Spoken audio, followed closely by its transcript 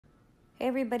Hey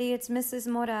everybody, it's Mrs.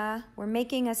 Mora. We're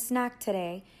making a snack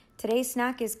today. Today's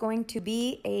snack is going to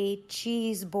be a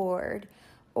cheese board,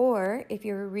 or if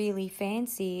you're really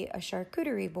fancy, a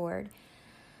charcuterie board.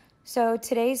 So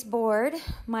today's board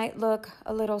might look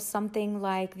a little something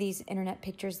like these internet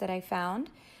pictures that I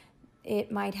found.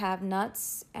 It might have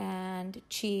nuts and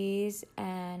cheese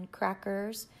and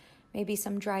crackers, maybe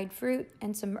some dried fruit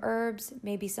and some herbs,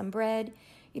 maybe some bread.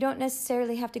 You don't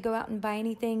necessarily have to go out and buy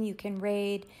anything. You can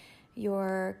raid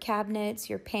your cabinets,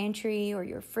 your pantry, or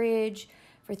your fridge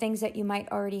for things that you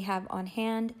might already have on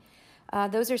hand.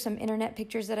 Those are some internet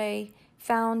pictures that I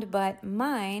found, but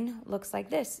mine looks like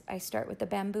this. I start with the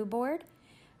bamboo board.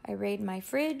 I raid my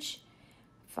fridge,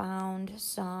 found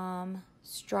some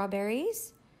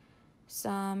strawberries,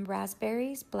 some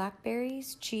raspberries,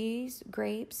 blackberries, cheese,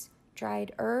 grapes,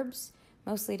 dried herbs,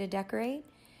 mostly to decorate.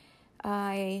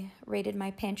 I raided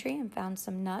my pantry and found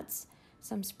some nuts,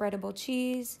 some spreadable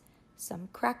cheese, some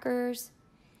crackers.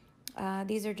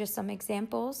 These are just some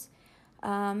examples.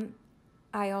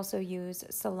 I also use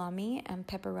salami and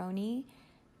pepperoni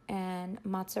and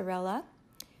mozzarella,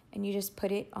 and you just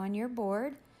put it on your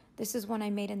board. This is one I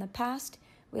made in the past.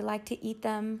 We like to eat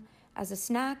them as a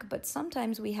snack, but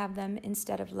sometimes we have them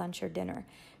instead of lunch or dinner.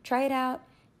 Try it out,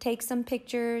 take some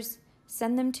pictures,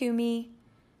 send them to me.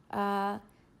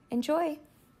 Enjoy.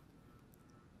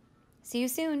 See you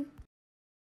soon.